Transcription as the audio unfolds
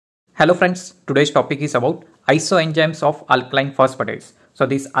Hello friends, today's topic is about isoenzymes of alkaline phosphatase. So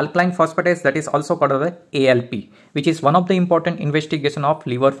this alkaline phosphatase, that is also called as ALP, which is one of the important investigation of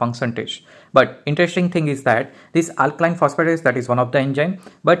liver function test. But interesting thing is that this alkaline phosphatase, that is one of the enzyme,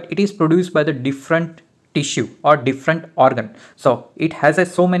 but it is produced by the different tissue or different organ. So it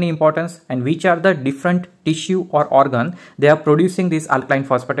has so many importance, and which are the different tissue or organ they are producing this alkaline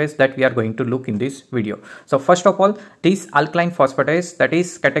phosphatase that we are going to look in this video. So first of all, this alkaline phosphatase that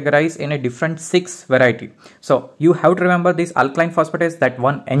is categorized in a different 6 variety. So you have to remember this alkaline phosphatase, that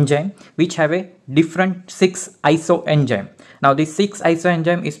one enzyme which have a different 6 isoenzyme. Now this 6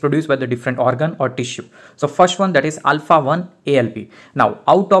 isoenzyme is produced by the different organ or tissue. So first one, that is alpha 1 ALP. Now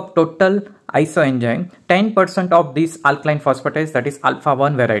out of total isoenzyme, 10% of this alkaline phosphatase, that is alpha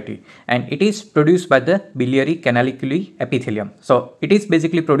 1 variety, and it is produced by the biliary canaliculi epithelium. So it is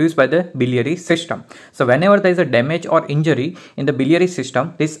basically produced by the biliary system. So whenever there is a damage or injury in the biliary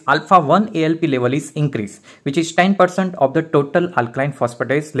system, this alpha 1 ALP level is increased, which is 10% of the total alkaline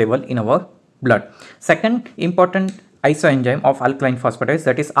phosphatase level in our blood. Second important isoenzyme of alkaline phosphatase,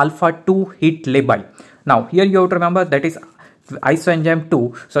 that is alpha 2 heat labile. Now here you have to remember that is isoenzyme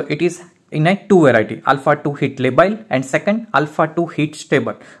 2. So it is in a 2 variety, alpha 2 heat labile and second alpha 2 heat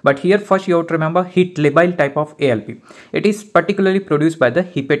stable. But here first you have to remember heat labile type of ALP. It is particularly produced by the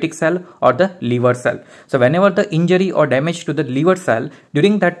hepatic cell or the liver cell. So whenever the injury or damage to the liver cell,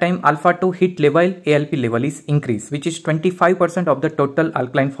 during that time alpha 2 heat labile ALP level is increased, which is 25% of the total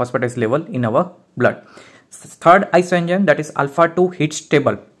alkaline phosphatase level in our blood. Third isoenzyme, that is alpha 2 heat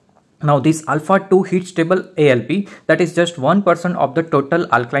stable. Now this alpha 2 heat stable ALP, that is just 1% of the total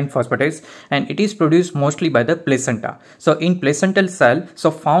alkaline phosphatase, and it is produced mostly by the placenta. So in placental cell, so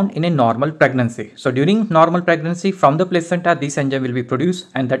found in a normal pregnancy. So during normal pregnancy from the placenta, this enzyme will be produced,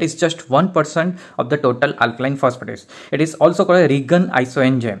 and that is just 1% of the total alkaline phosphatase. It is also called a Regan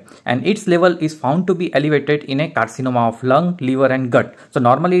isoenzyme, and its level is found to be elevated in a carcinoma of lung, liver and gut. So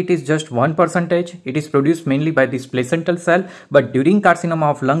normally it is just 1%. It is produced mainly by this placental cell, but during carcinoma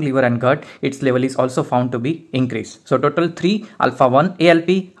of lung, liver and gut, its level is also found to be increased. So total 3: alpha 1 ALP,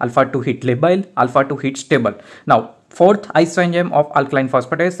 alpha 2 heat labile, alpha 2 heat stable. Now fourth isoenzyme of alkaline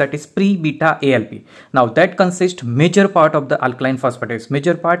phosphatase, that is pre-beta ALP. Now that consists major part of the alkaline phosphatase.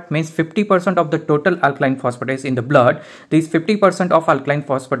 Major part means 50% of the total alkaline phosphatase in the blood. This 50% of alkaline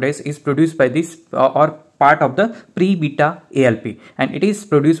phosphatase is produced by this or part of the pre-beta ALP, and it is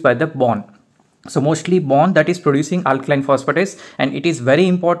produced by the bone. So mostly bone that is producing alkaline phosphatase, and it is very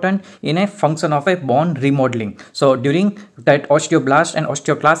important in a function of a bone remodeling. So during that osteoblast and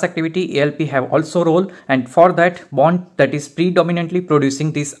osteoclast activity, ALP have also role, and for that bone that is predominantly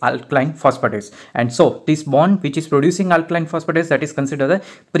producing this alkaline phosphatase. And so this bone which is producing alkaline phosphatase, that is considered a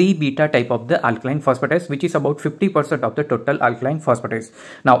pre-beta type of the alkaline phosphatase, which is about 50% of the total alkaline phosphatase.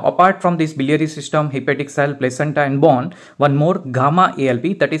 Now apart from this biliary system, hepatic cell, placenta and bone, one more gamma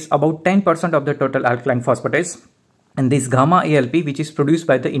ALP, that is about 10% of the total alkaline phosphatase, and this gamma ALP which is produced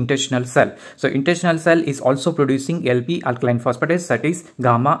by the intestinal cell. So intestinal cell is also producing ALP, alkaline phosphatase, that is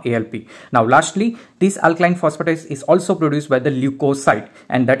gamma ALP. Now lastly, this alkaline phosphatase is also produced by the leukocyte,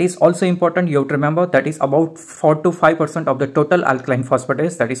 and that is also important. You have to remember that is about 4 to 5% of the total alkaline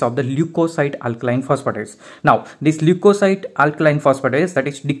phosphatase, that is of the leukocyte alkaline phosphatase. Now this leukocyte alkaline phosphatase, that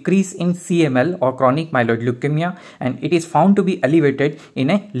is decrease in CML or chronic myeloid leukemia, and it is found to be elevated in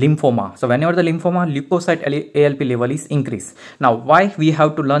a lymphoma. So whenever the lymphoma, leukocyte ALP level is increased. Now why we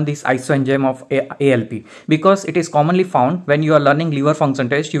have to learn this isoenzyme of ALP? Because it is commonly found when you are learning liver function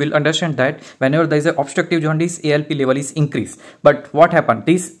test, you will understand that whenever there is a obstructive jaundice, ALP level is increased. But what happened?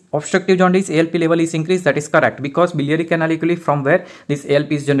 This obstructive jaundice ALP level is increased, that is correct, because biliary canaliculi from where this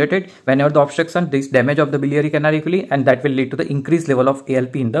ALP is generated, whenever the obstruction, this damage of the biliary canaliculi, and that will lead to the increased level of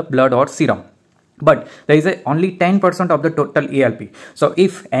ALP in the blood or serum. But there is only 10% of the total ALP. So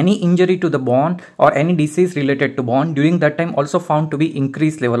if any injury to the bone or any disease related to bone, during that time also found to be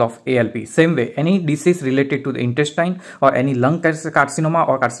increased level of ALP. Same way, any disease related to the intestine or any lung carcinoma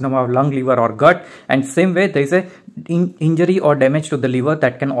or carcinoma of lung, liver or gut, and same way there is a injury or damage to the liver,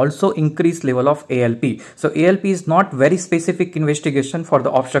 that can also increase level of ALP. So ALP is not very specific investigation for the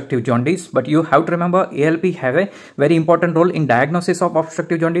obstructive jaundice, but you have to remember ALP have a very important role in diagnosis of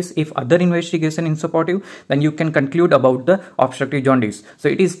obstructive jaundice. If other investigation is supportive, then you can conclude about the obstructive jaundice. So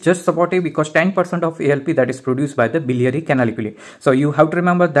it is just supportive because 10% of ALP that is produced by the biliary canaliculi. So you have to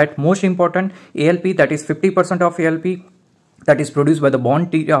remember that most important ALP, that is 50% of ALP, that is produced by the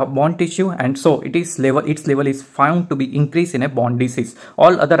bond tissue, and so its level is found to be increased in a bond disease.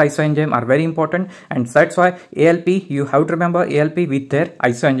 All other isoenzyme are very important, and that's why ALP, you have to remember ALP with their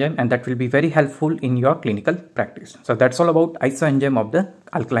isoenzyme, and that will be very helpful in your clinical practice. So that's all about isoenzyme of the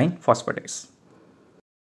alkaline phosphatase.